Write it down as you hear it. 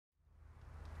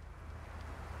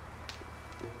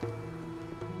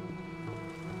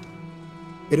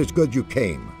It is good you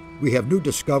came. We have new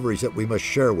discoveries that we must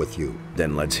share with you.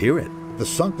 Then let's hear it. The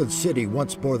sunken city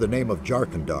once bore the name of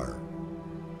Jarkandar.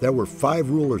 There were 5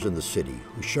 rulers in the city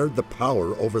who shared the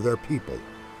power over their people.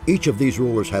 Each of these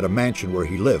rulers had a mansion where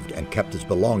he lived and kept his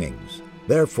belongings.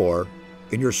 Therefore,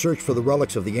 in your search for the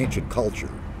relics of the ancient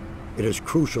culture, it is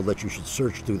crucial that you should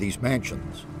search through these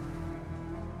mansions.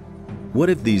 What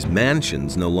if these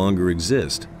mansions no longer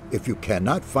exist? If you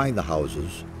cannot find the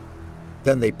houses,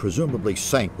 then they presumably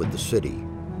sank with the city.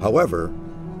 However,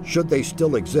 should they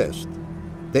still exist,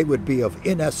 they would be of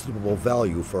inestimable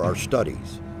value for our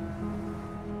studies.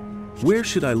 Where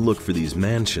should I look for these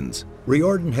mansions?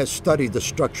 Riordan has studied the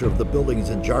structure of the buildings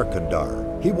in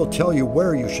Jarkandar. He will tell you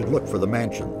where you should look for the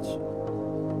mansions.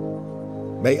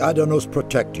 May Adonos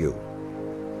protect you.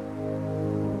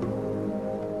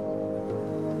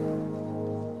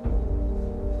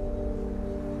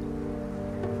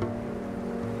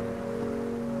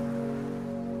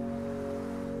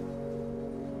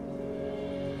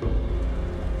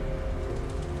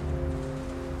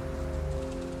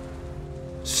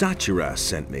 Sachiras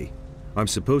sent me. I'm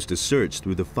supposed to search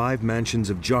through the 5 mansions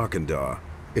of Jarkandar.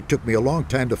 It took me a long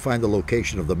time to find the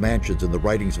location of the mansions in the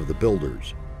writings of the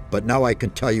builders, but now I can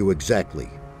tell you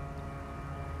exactly.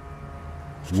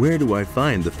 Where do I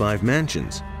find the 5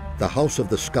 mansions? The House of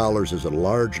the Scholars is a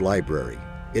large library.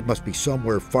 It must be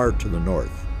somewhere far to the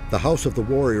north. The House of the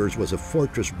Warriors was a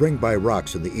fortress ringed by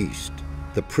rocks in the east.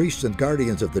 The priests and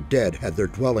guardians of the dead had their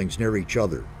dwellings near each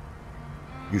other.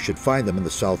 You should find them in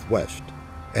the southwest.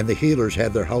 And the healers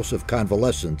had their House of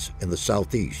Convalescence in the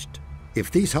southeast.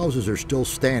 If these houses are still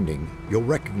standing, you'll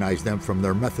recognize them from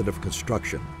their method of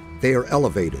construction. They are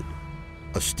elevated.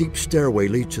 A steep stairway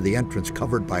leads to the entrance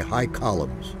covered by high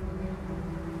columns.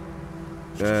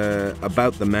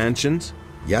 About the mansions?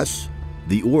 Yes?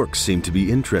 The orcs seem to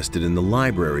be interested in the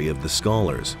library of the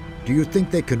scholars. Do you think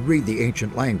they can read the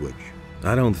ancient language?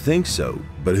 I don't think so,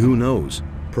 but who knows?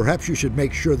 Perhaps you should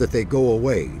make sure that they go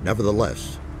away,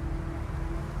 nevertheless.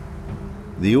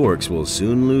 The orcs will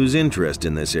soon lose interest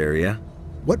in this area.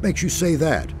 What makes you say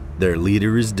that? Their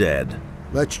leader is dead.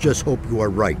 Let's just hope you are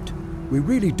right. We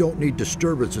really don't need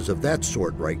disturbances of that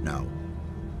sort right now.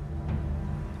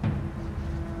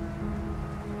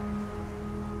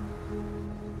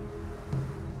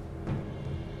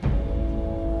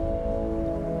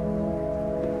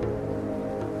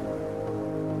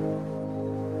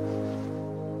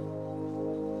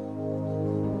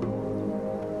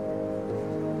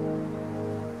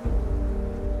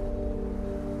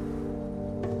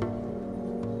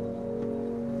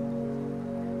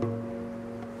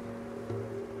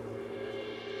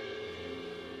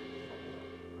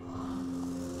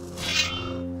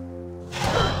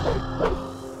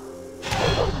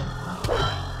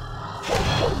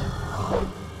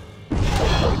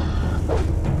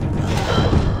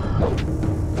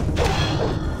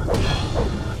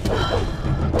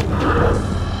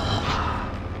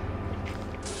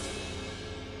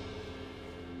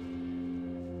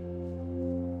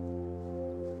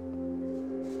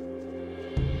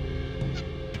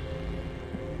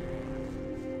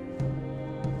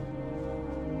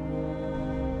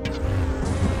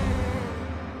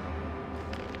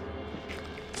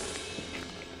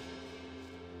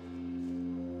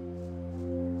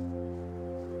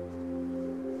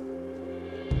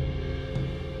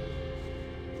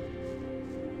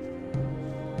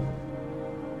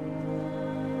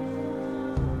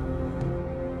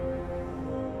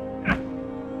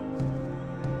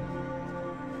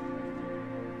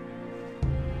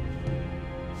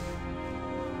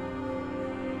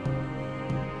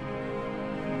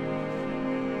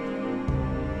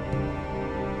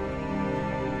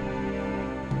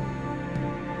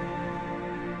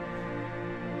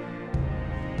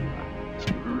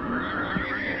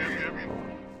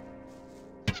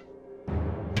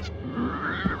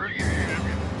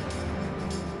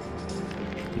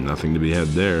 Nothing to be had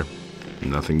there.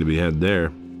 Nothing to be had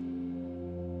there.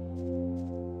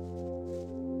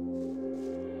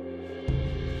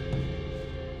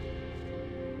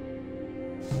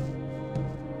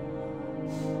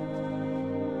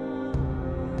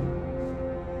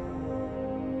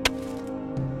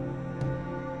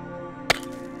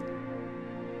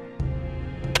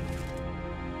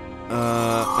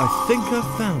 I think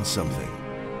I found something.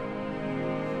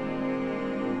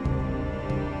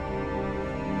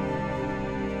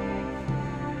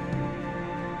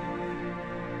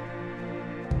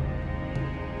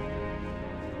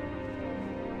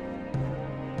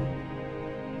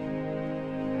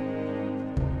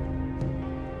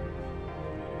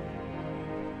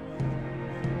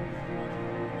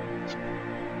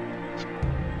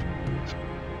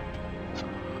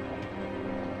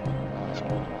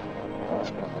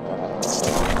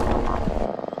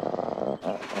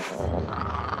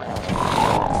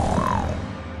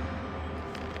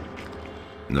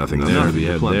 Nothing there to be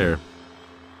had there.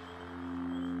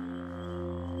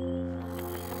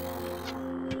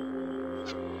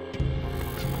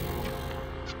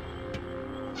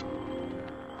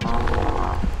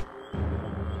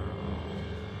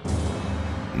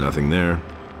 Nothing there.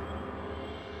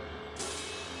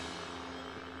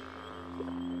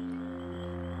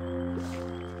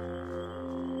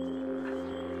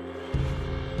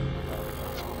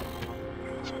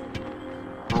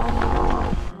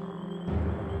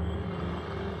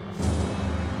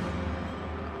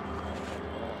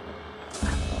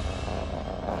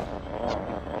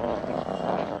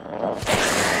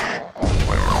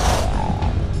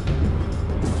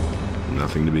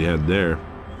 Nothing to be had there.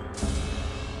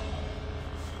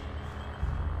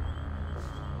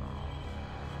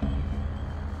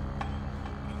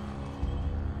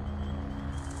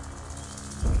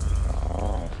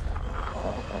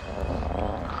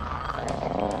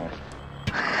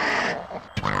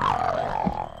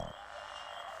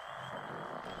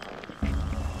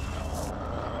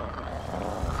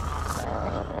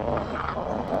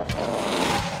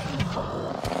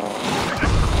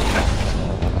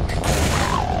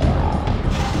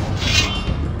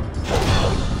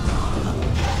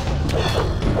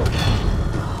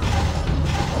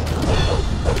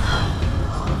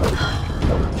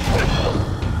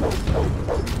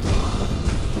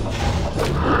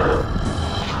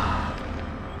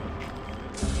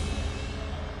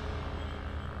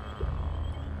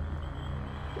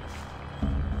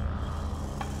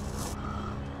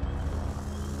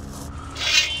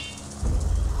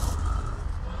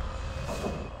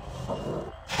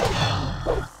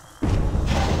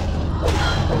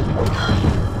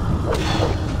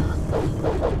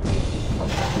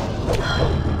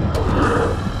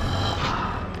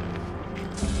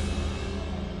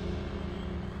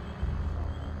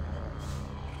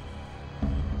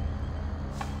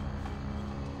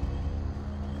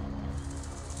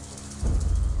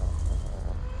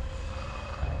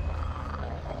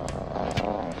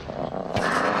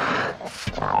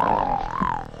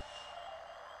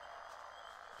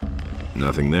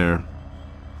 Nothing there.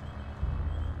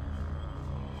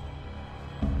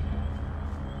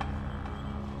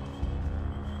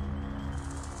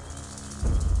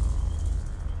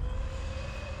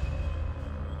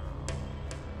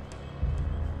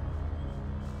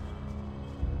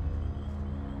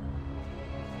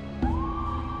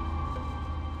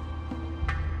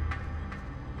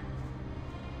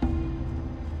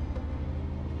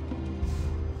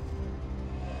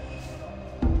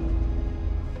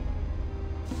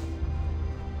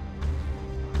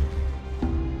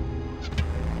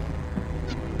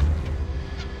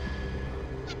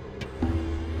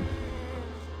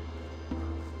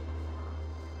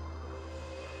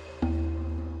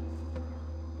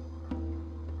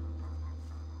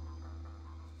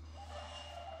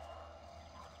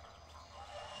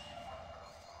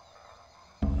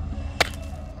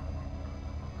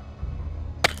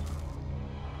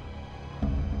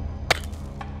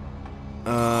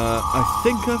 I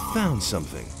think I've found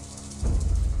something.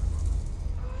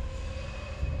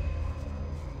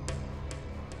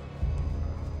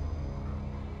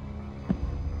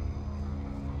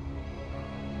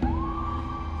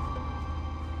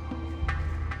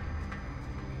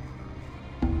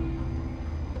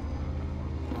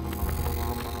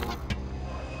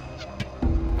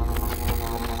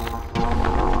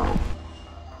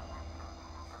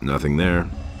 Nothing there.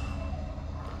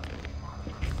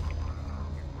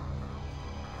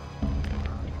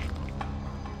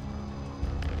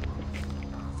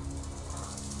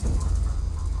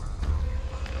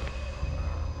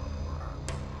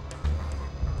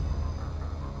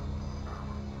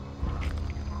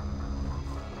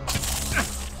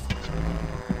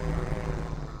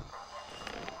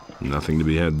 Nothing to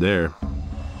be had there.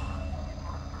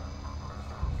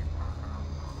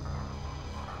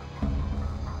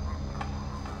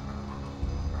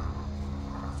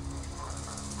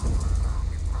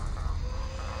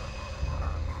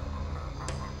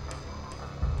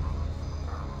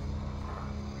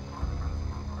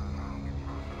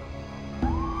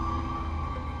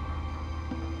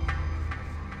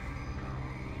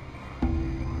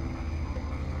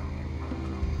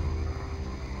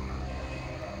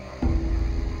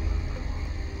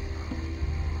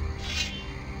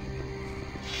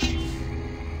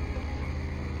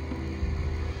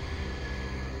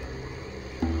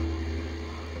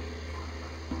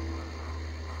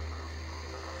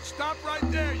 Stop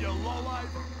right there, you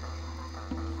lowlife!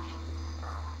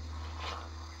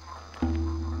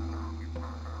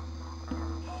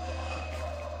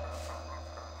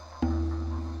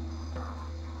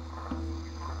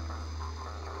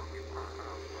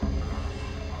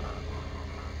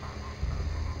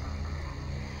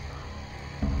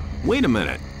 Wait a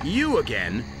minute. You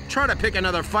again? Try to pick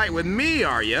another fight with me,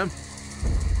 are you?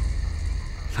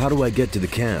 How do I get to the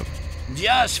camp?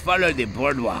 Just follow the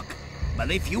boardwalk.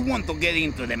 But if you want to get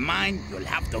into the mine, you'll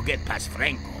have to get past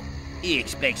Franco. He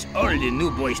expects all the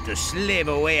new boys to slave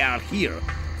away out here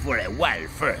for a while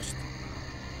first.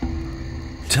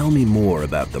 Tell me more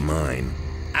about the mine.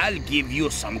 I'll give you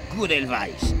some good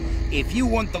advice. If you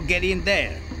want to get in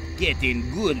there, get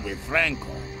in good with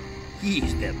Franco.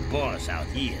 He's the boss out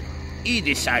here. He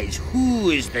decides who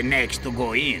is the next to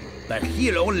go in, but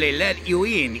he'll only let you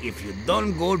in if you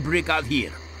don't go brick out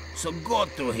here. So go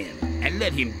to him and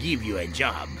let him give you a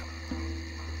job.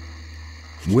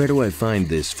 Where do I find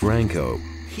this Franco?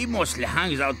 He mostly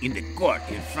hangs out in the court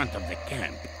in front of the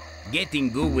camp. Get in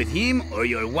good with him or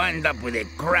you'll wind up with a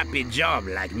crappy job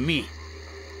like me.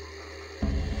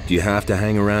 Do you have to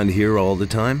hang around here all the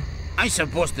time? I'm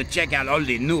supposed to check out all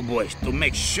the new boys to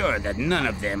make sure that none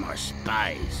of them are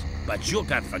spies. But you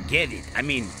can't forget it. I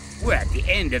mean, we're at the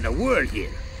end of the world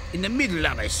here, in the middle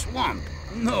of a swamp.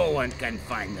 No one can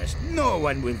find us. No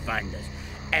one will find us.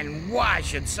 And why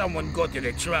should someone go to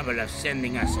the trouble of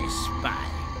sending us a spy?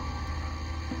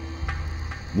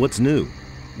 What's new?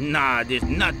 Nah, there's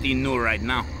nothing new right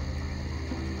now.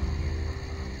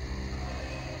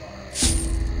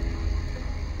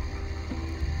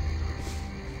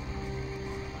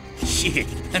 Shit,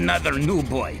 another new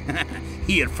boy.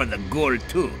 Here for the gold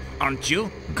too, aren't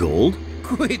you? Gold?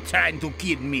 Quit trying to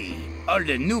kid me. All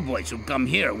the new boys who come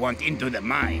here want into the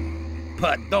mine.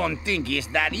 But don't think it's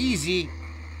that easy.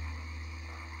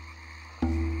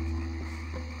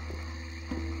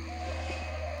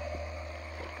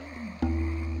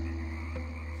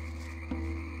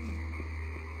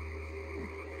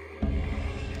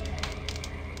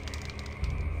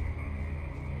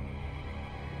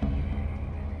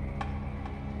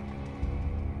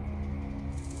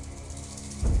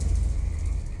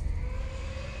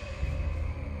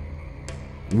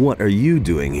 What are you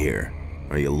doing here?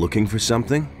 Are you looking for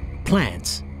something?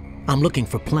 Plants. I'm looking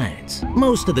for plants.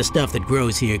 Most of the stuff that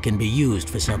grows here can be used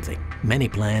for something. Many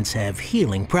plants have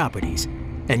healing properties,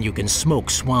 and you can smoke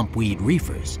swamp weed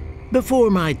reefers. Before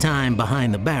my time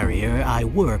behind the barrier, I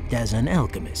worked as an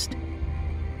alchemist.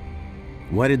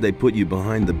 Why did they put you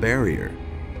behind the barrier?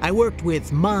 I worked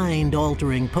with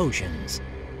mind-altering potions.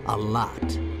 A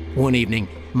lot. One evening,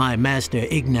 my master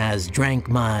Ignaz drank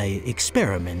my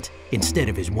experiment instead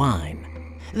of his wine.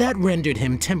 That rendered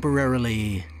him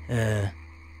temporarily,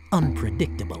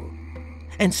 unpredictable.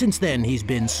 And since then, he's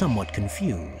been somewhat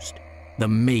confused. The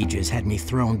mages had me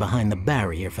thrown behind the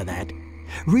barrier for that.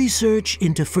 Research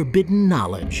into forbidden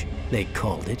knowledge, they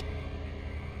called it.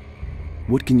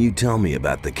 What can you tell me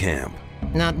about the camp?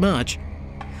 Not much.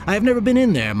 I've never been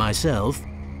in there myself.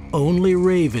 Only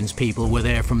Raven's people were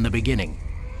there from the beginning.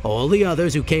 All the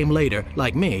others who came later,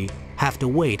 like me, have to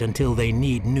wait until they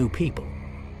need new people.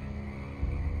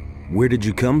 Where did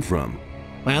you come from?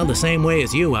 Well, the same way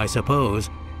as you, I suppose.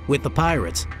 With the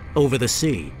pirates, over the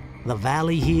sea. The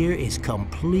valley here is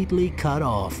completely cut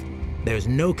off. There's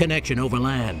no connection over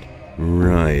land.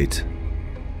 Right.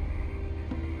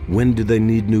 When do they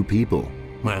need new people?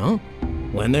 Well,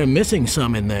 when they're missing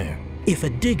some in there. If a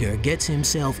digger gets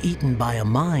himself eaten by a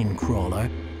mine crawler,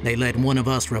 they let one of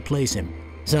us replace him.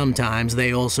 Sometimes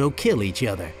they also kill each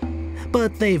other.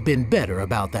 But they've been better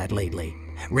about that lately.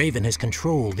 Raven has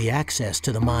controlled the access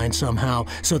to the mine somehow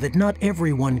so that not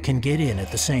everyone can get in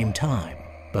at the same time.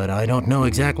 But I don't know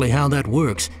exactly how that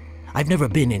works. I've never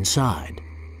been inside.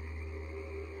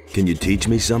 Can you teach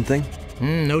me something?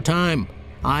 No time.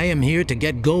 I am here to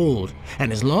get gold,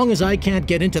 and as long as I can't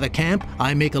get into the camp,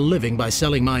 I make a living by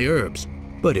selling my herbs.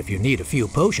 But if you need a few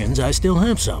potions, I still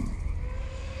have some.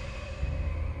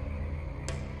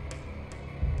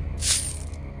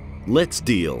 Let's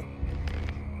deal.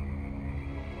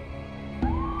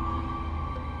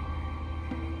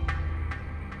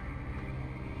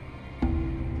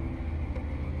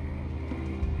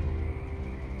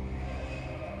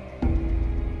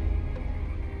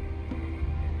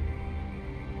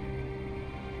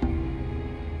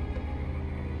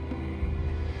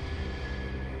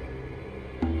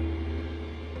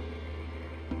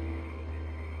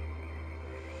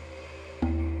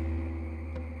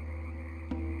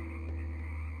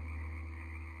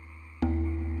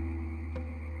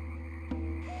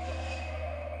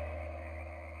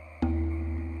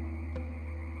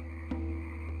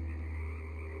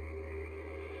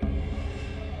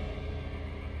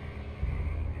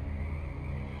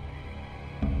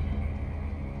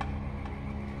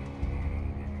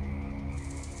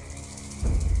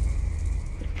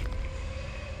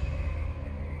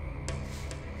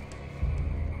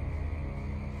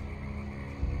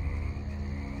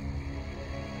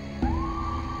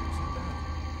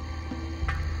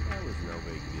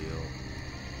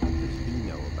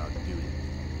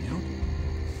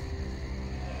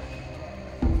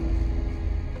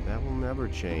 never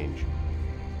change.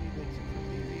 He thinks it's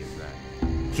as easy as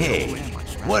that. Hey,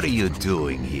 what are you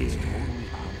doing here?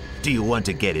 Do you want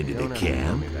to get into the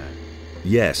camp?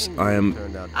 Yes, I am...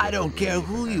 I don't care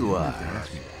who you are.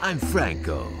 I'm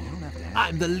Franco.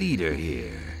 I'm the leader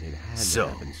here. So,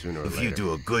 if you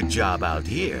do a good job out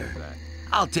here,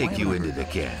 I'll take you into the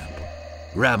camp.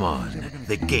 Ramon,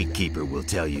 the gatekeeper, will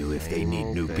tell you if they need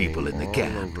new people in the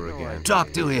camp.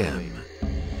 Talk to him.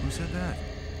 Who said that?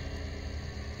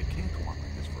 It can't go on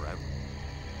like this forever.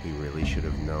 He really should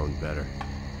have known better.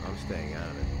 I'm staying out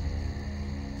of it.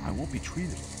 I won't be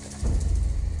treated like that.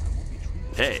 I won't be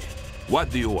treated. Hey, what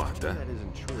do you want? That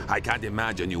isn't true. I can't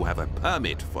imagine you have a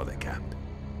permit for the camp.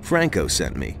 Franco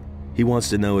sent me. He wants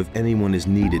to know if anyone is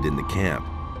needed in the camp.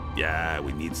 Yeah,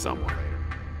 we need someone.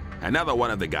 Another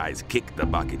one of the guys kicked the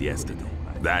bucket yesterday.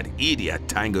 That idiot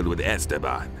tangled with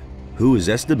Esteban. Who is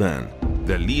Esteban?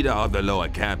 The leader of the lower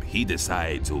camp, he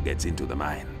decides who gets into the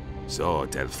mine. So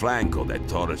tell Franco that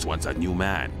Torres wants a new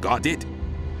man. Got it?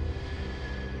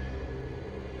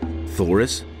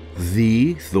 Thoris?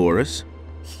 The Thoris?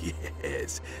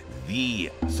 Yes, the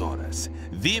Torres.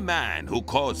 The man who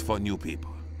calls for new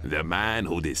people. The man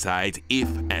who decides if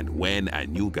and when a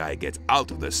new guy gets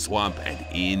out of the swamp and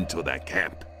into the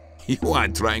camp. You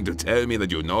aren't trying to tell me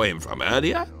that you know him from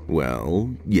earlier?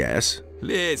 Well, yes.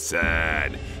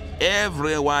 Listen,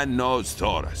 everyone knows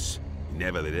Taurus.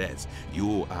 Nevertheless,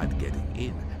 you aren't getting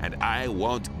in, and I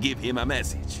won't give him a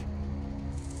message.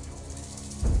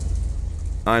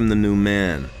 I'm the new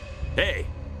man. Hey,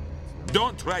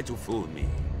 don't try to fool me.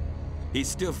 It's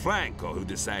still Franco who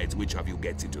decides which of you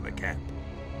gets into the camp.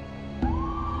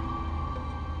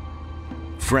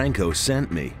 Franco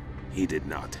sent me. He did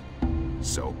not.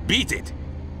 So beat it!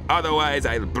 Otherwise,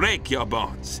 I'll break your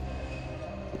bones.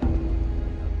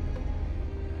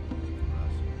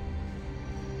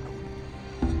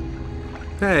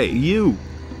 Hey, you!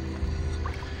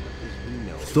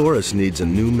 Thoris needs a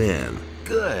new man.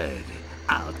 Good.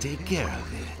 I'll take care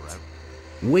of it.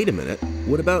 Wait a minute,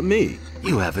 what about me?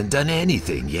 You haven't done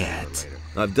anything yet.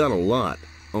 I've done a lot,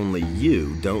 only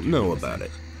you don't know about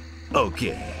it.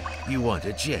 Okay, you want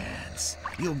a chance.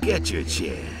 You'll get your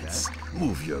chance.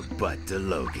 Move your butt to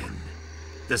Logan.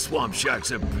 The swamp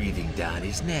sharks are breathing down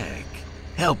his neck.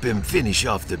 Help him finish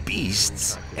off the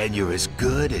beasts, and you're as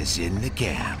good as in the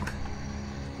camp.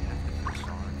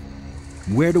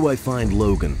 Where do I find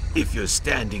Logan? If you're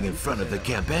standing in front of the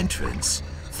camp entrance,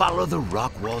 follow the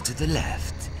rock wall to the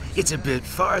left. It's a bit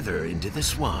farther into the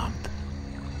swamp.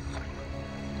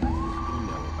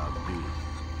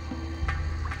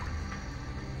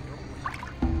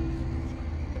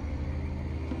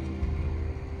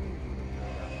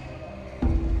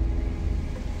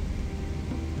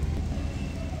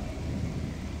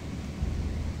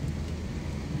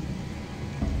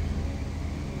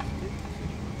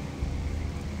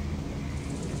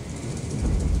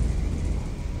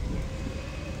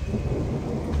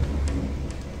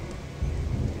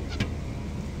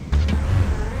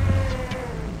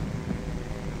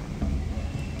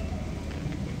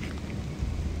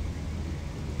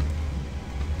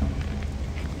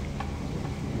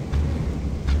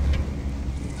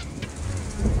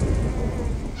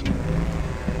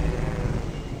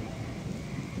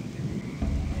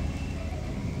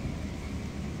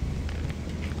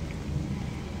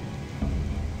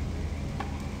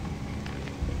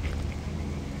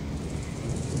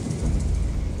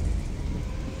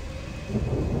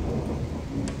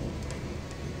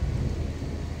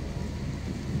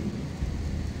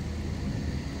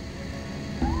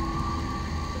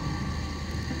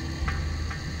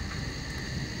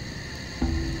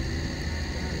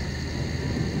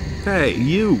 Hey,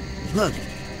 you! Look,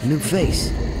 new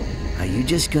face. Are you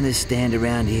just gonna stand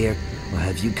around here, or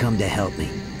have you come to help me?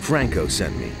 Franco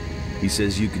sent me. He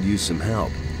says you could use some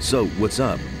help. So, what's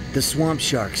up? The swamp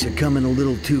sharks are coming a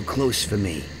little too close for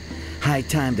me. High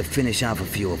time to finish off a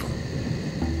few of them.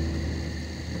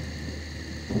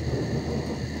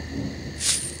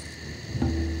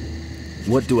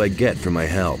 What do I get for my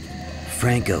help?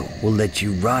 Franco will let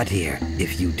you rot here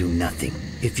if you do nothing.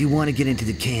 If you want to get into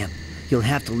the camp, you'll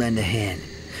have to lend a hand.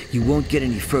 You won't get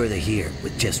any further here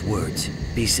with just words.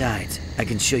 Besides, I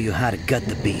can show you how to gut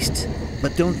the beasts.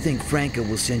 But don't think Franco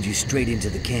will send you straight into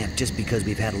the camp just because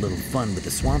we've had a little fun with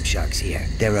the swamp sharks here.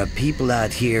 There are people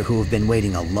out here who have been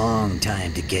waiting a long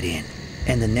time to get in.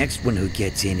 And the next one who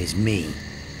gets in is me.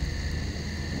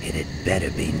 And it better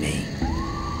be me.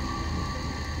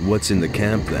 What's in the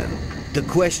camp then? The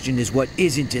question is what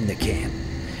isn't in the camp.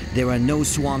 There are no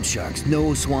swamp sharks,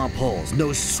 no swamp holes,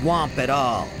 no swamp at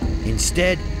all.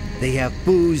 Instead, they have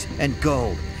booze and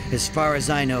gold. As far as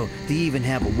I know, they even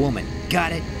have a woman.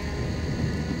 Got it?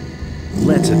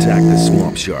 Let's attack the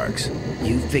swamp sharks.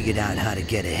 You figured out how to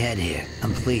get ahead here.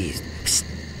 I'm pleased. Psst.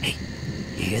 Hey,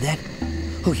 you hear that?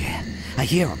 Oh yeah, I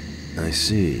hear them. I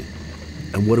see.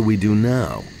 And what do we do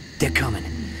now? They're coming.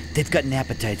 They've got an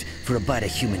appetite for a bite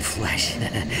of human flesh.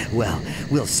 Well,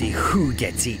 we'll see who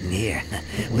gets eaten here.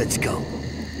 Let's go.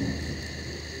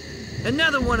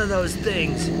 Another one of those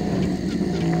things.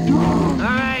 All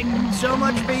right, so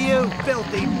much for you,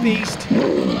 filthy beast.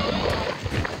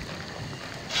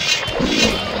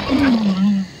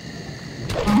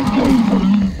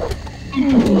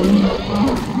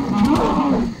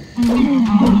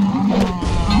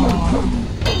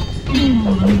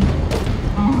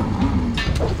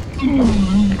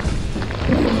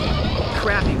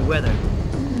 Crappy weather.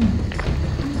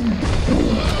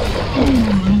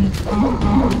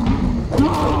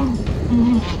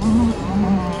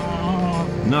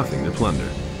 Nothing to plunder.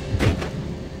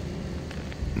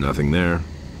 Nothing there.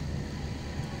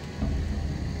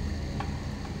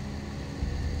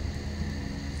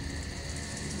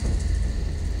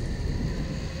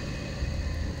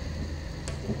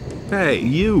 Hey,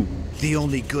 you! The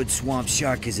only good swamp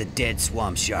shark is a dead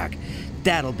swamp shark.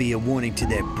 That'll be a warning to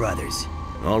their brothers.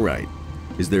 All right.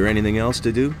 Is there anything else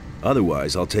to do?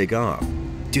 Otherwise, I'll take off.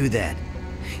 Do that.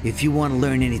 If you want to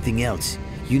learn anything else,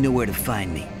 you know where to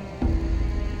find me.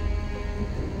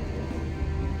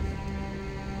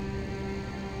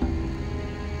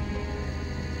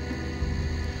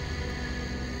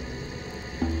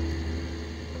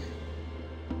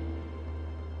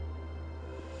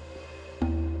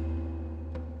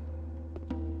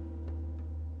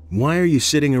 Why are you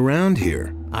sitting around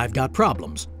here? I've got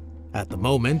problems. At the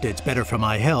moment, it's better for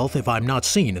my health if I'm not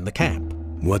seen in the camp.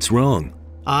 What's wrong?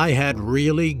 I had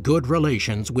really good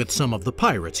relations with some of the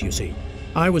pirates, you see.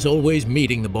 I was always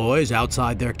meeting the boys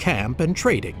outside their camp and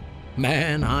trading.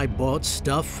 Man, I bought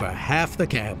stuff for half the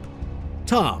camp.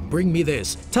 Tom, bring me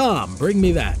this. Tom, bring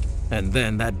me that. And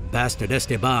then that bastard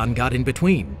Esteban got in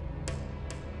between.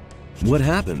 What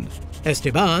happened?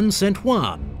 Esteban sent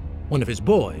Juan, one of his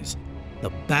boys. The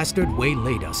bastard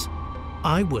waylaid us.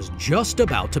 I was just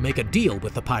about to make a deal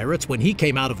with the pirates when he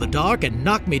came out of the dark and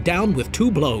knocked me down with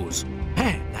 2 blows.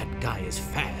 Man, that guy is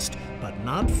fast, but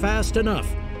not fast enough.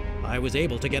 I was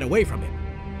able to get away from him.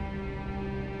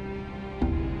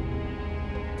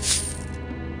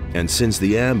 And since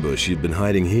the ambush, you've been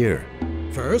hiding here.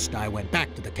 First, I went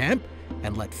back to the camp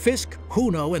and let Fisk,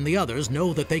 Juno, and the others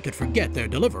know that they could forget their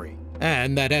delivery,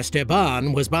 and that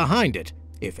Esteban was behind it.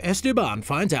 If Esteban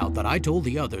finds out that I told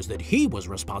the others that he was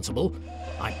responsible,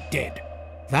 I'm dead.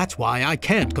 That's why I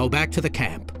can't go back to the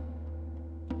camp.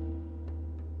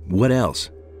 What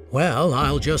else? Well,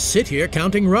 I'll just sit here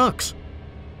counting rocks.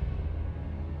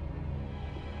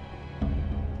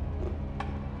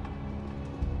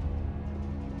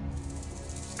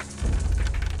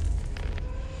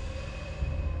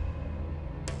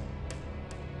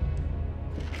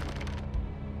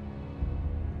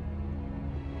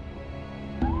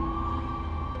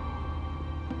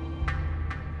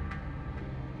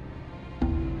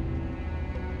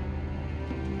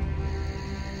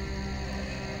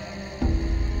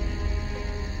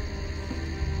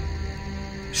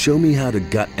 Show me how to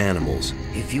gut animals.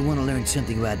 If you want to learn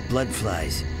something about blood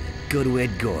flies, go to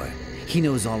Edgar. He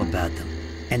knows all about them.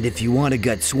 And if you want to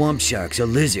gut swamp sharks or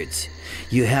lizards,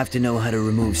 you have to know how to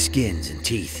remove skins and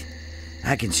teeth.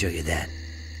 I can show you that.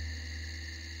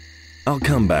 I'll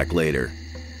come back later.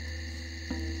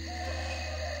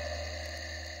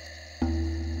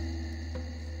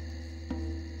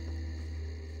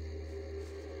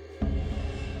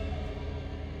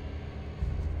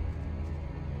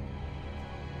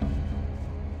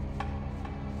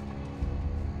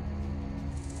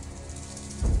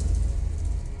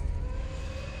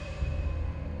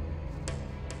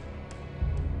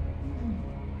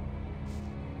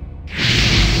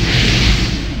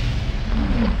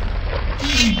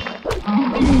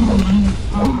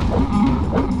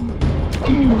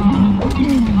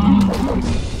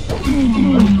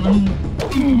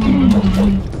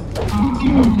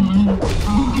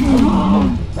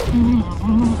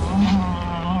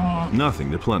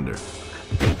 Nothing to plunder.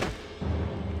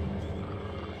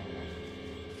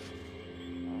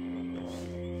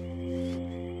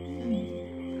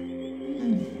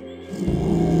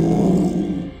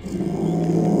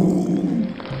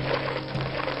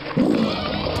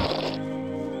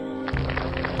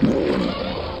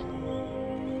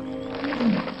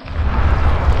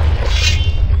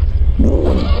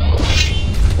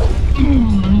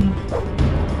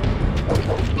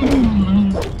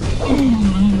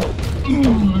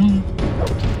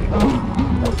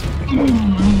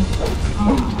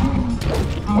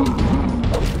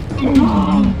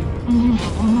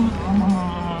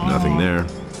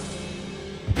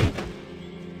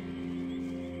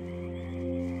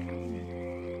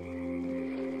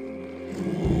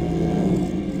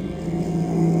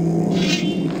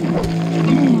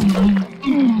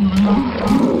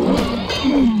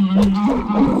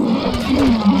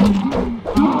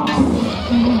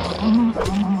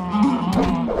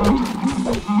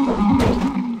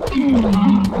 Nothing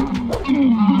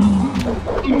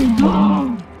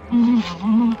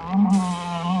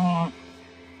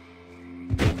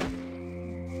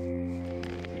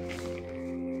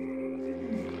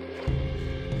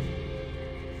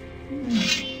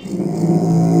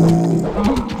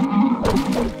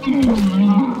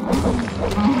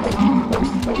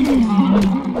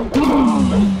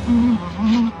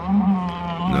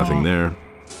there.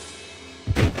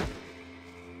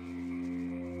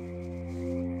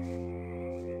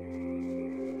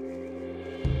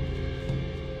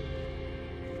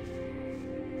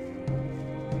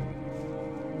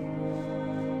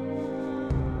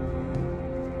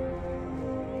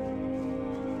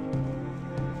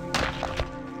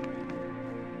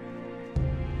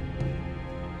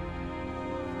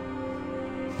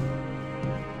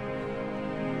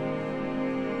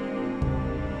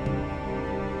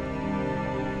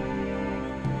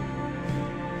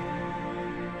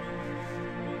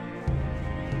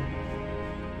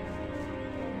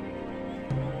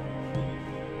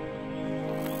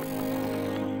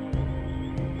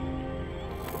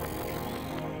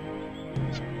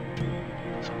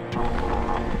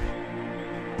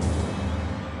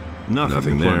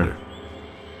 Nothing there.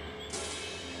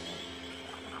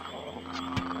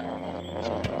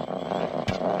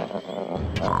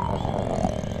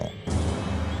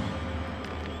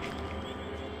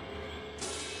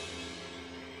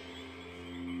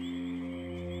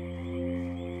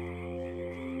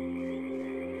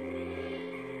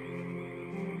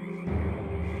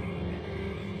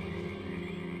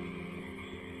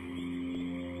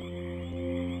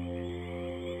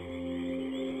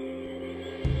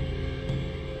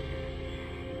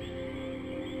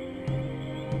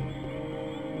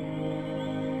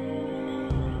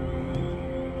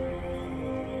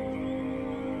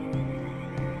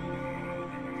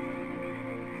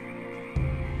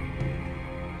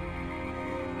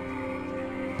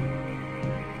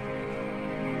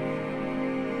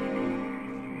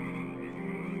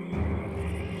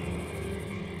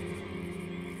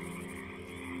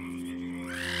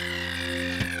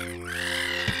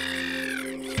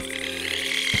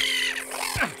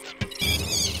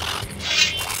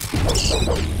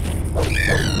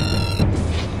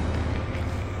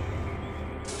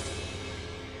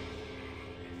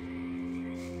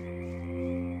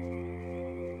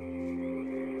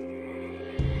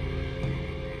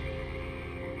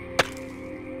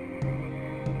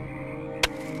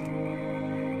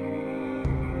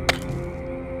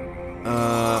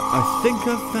 I think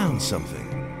I've found something.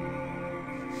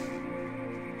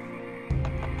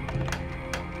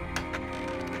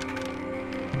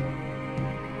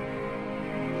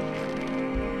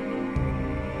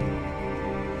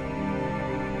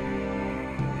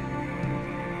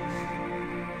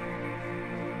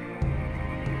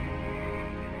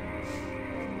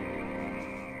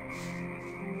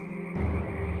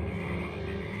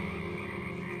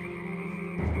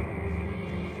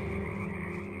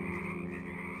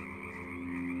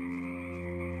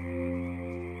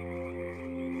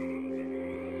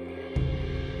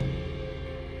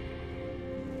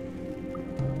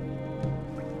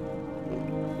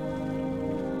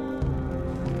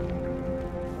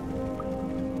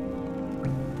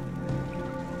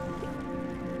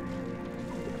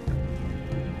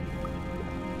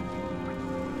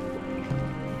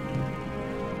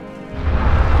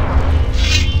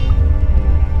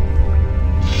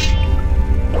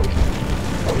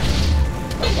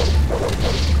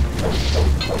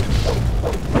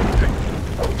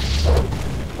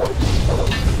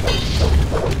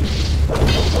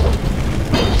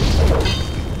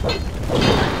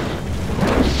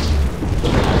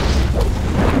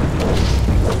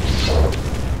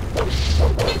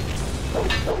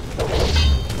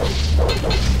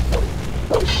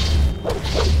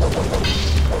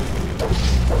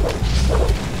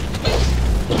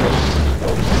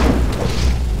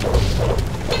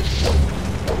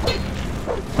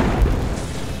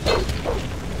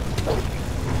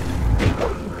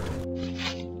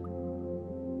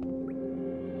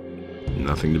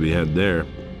 Nothing to be had there.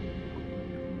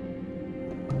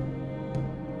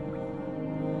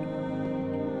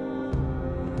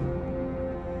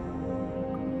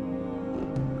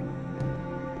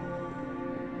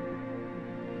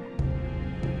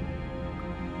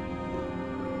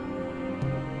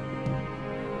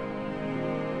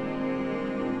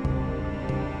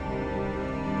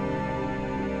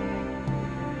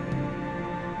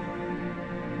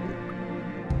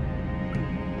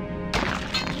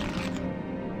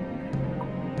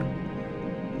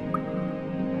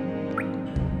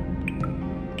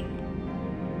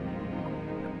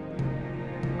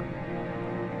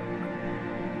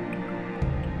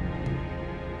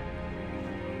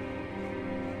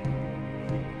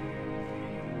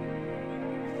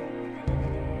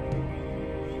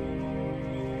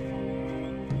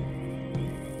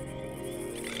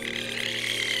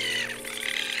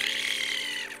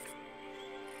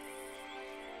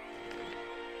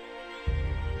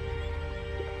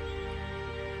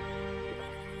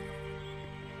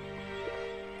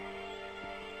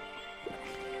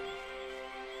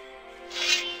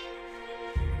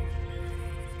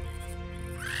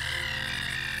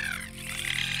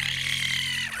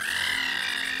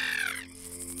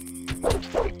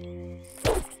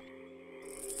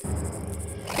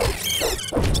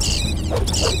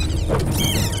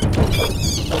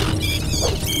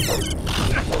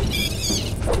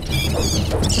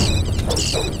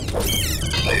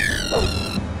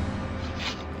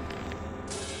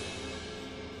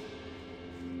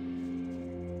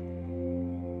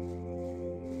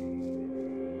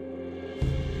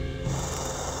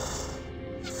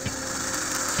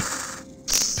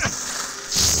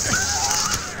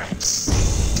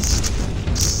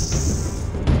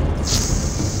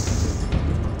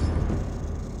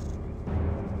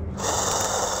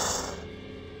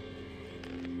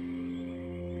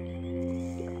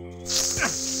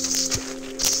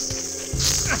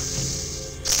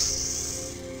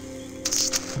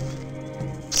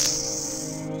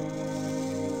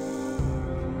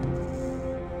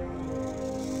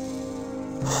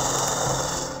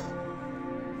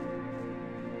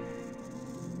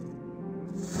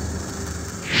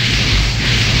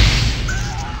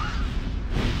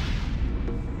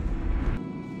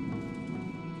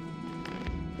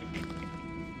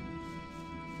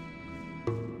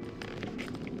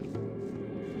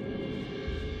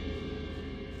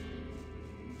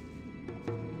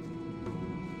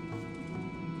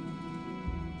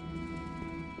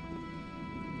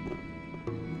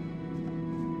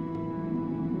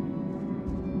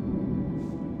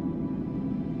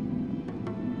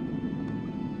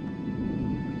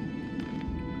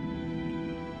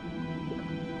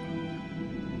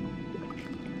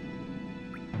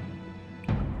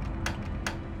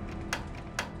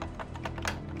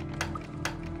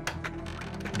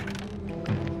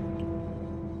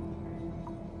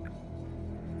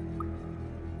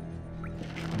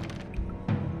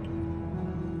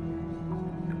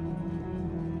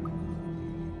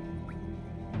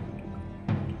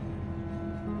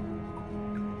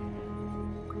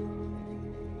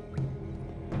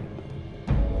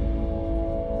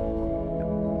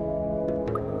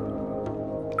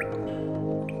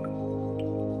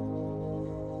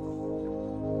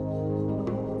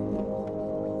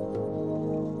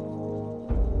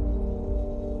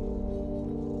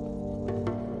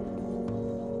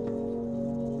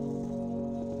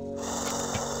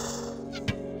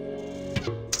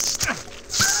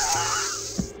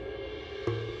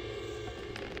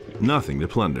 Nothing to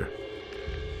plunder.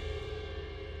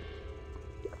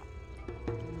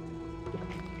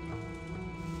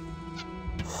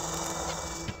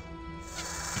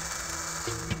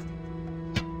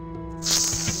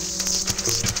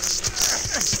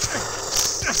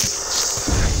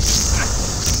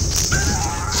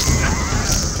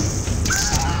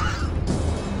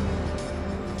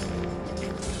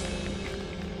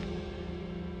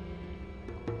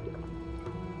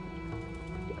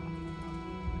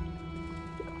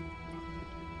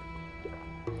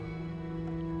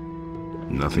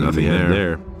 Nothing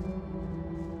there.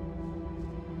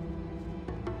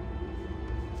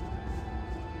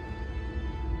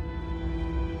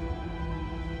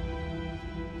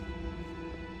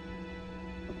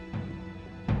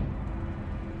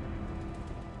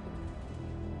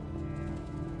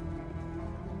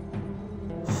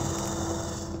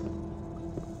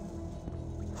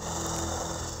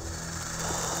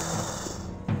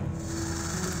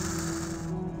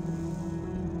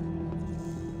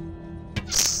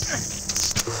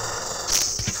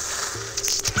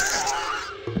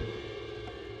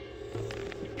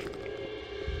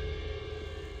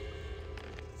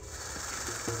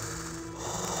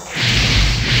 Nothing to be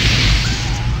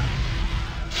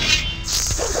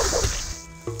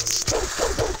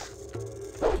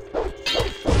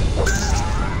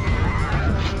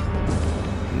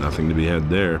had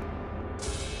there.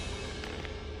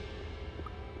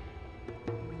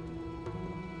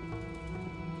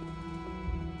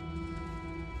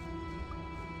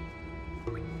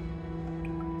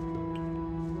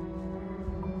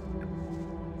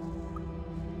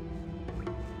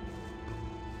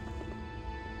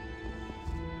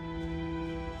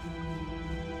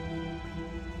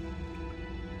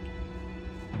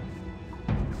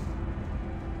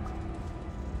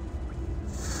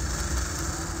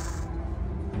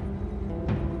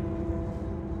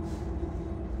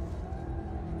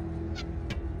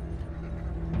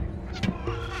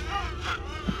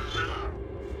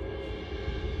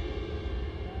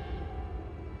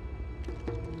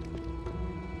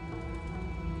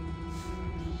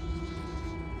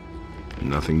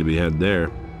 Nothing to be had there.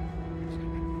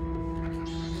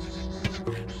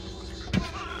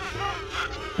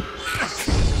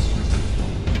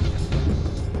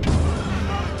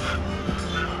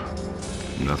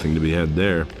 Nothing to be had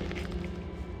there.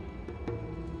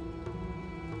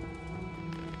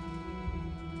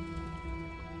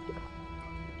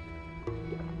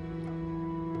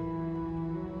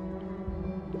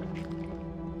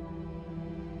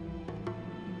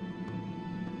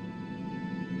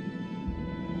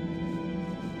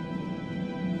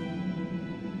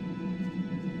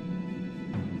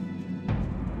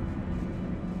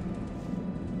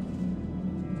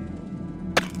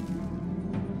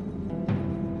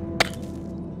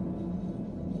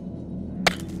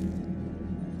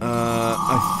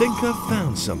 I think I've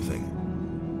found something.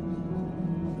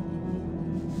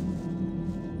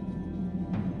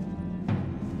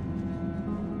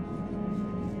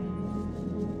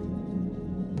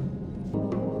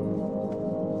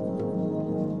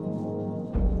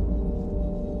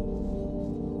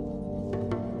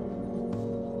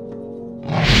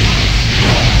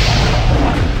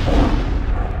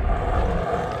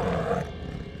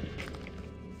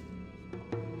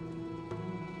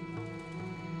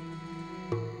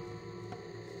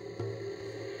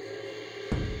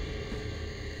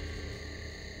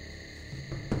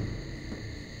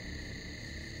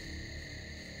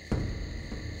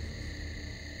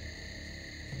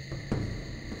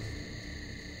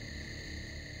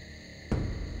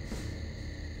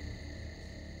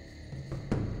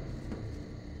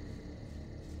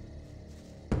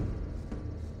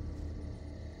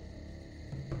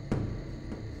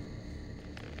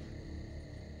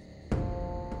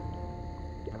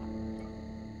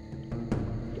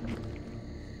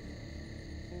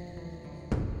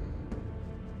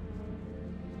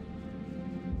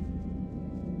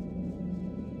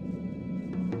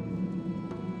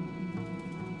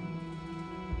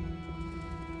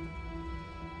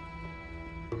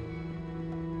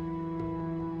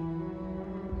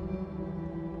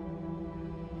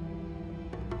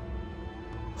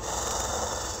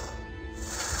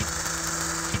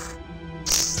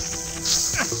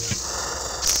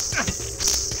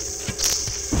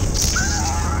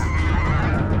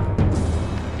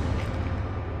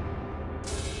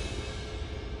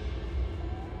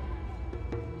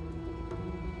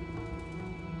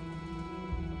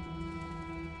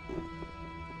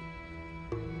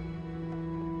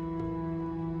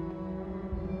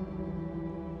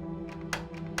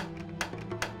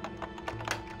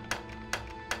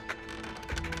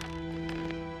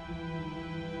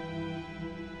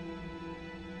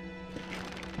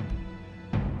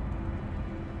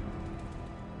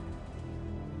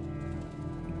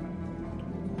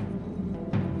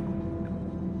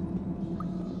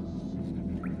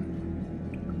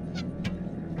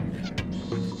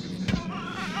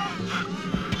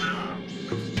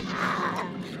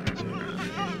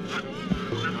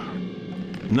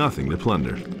 Nothing to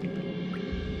plunder.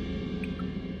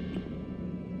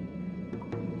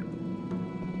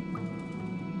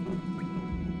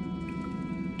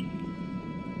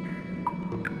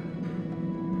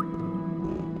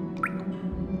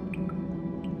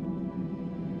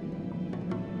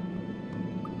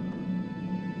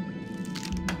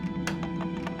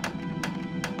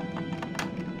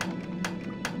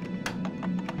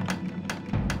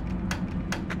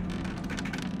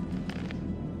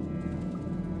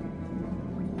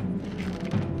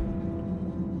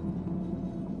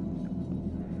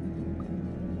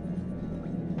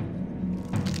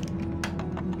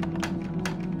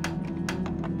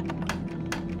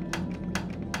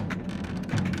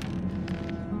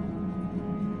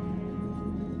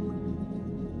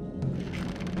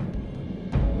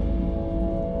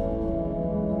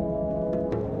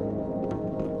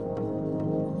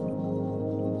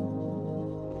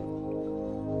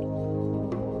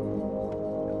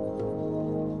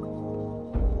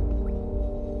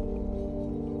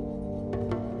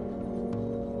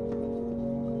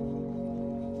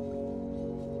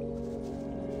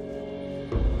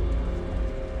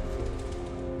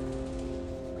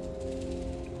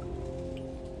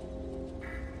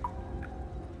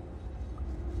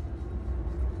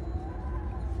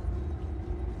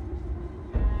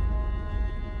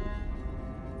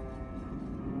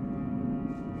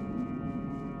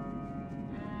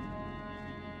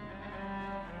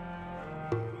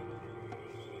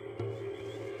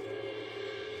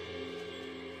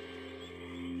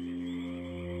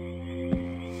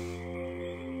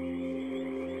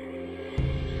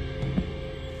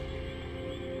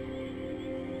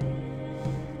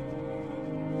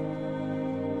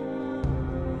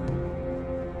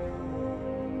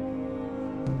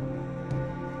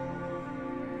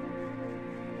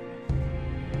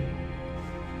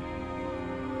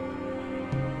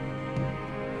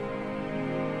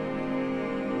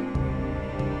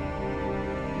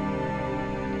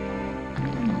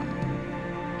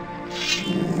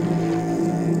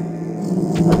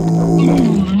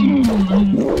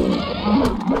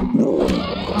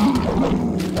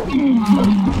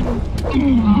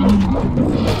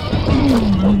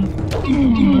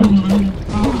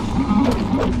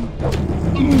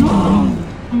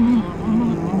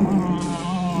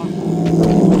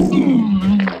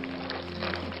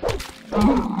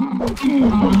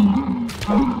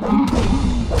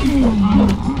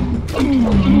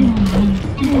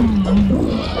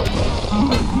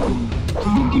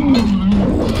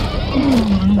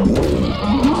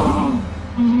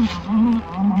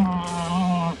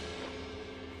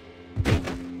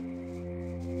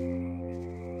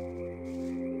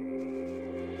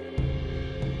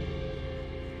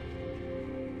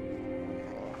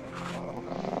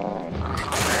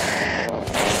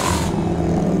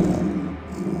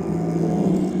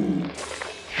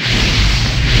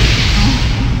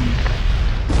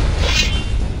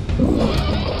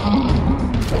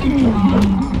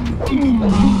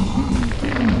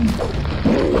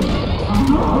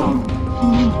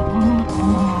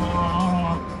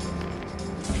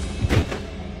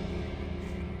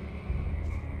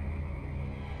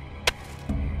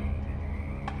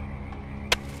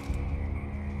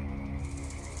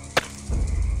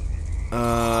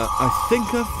 I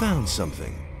think I've found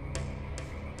something.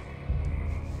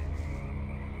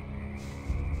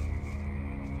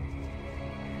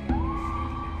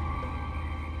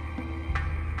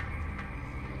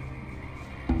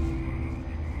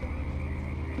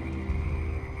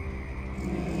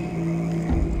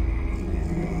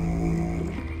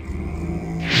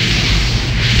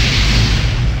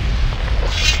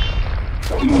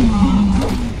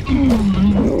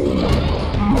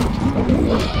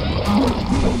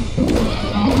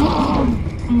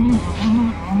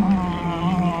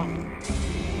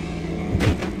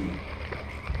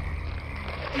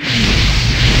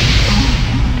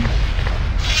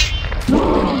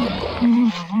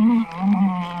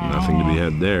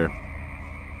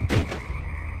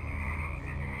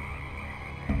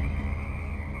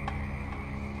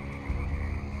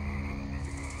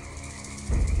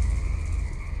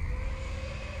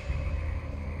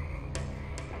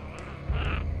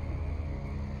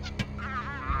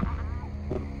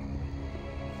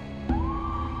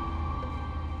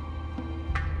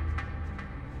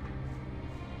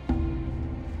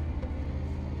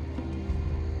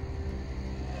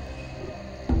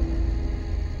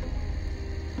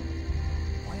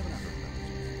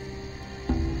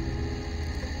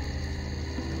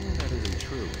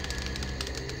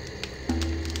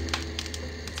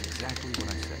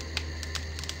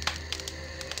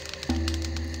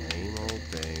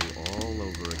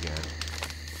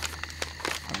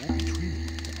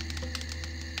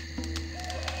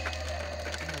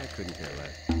 couldn't care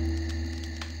less.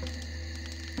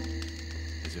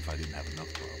 As if I didn't have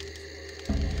enough problems.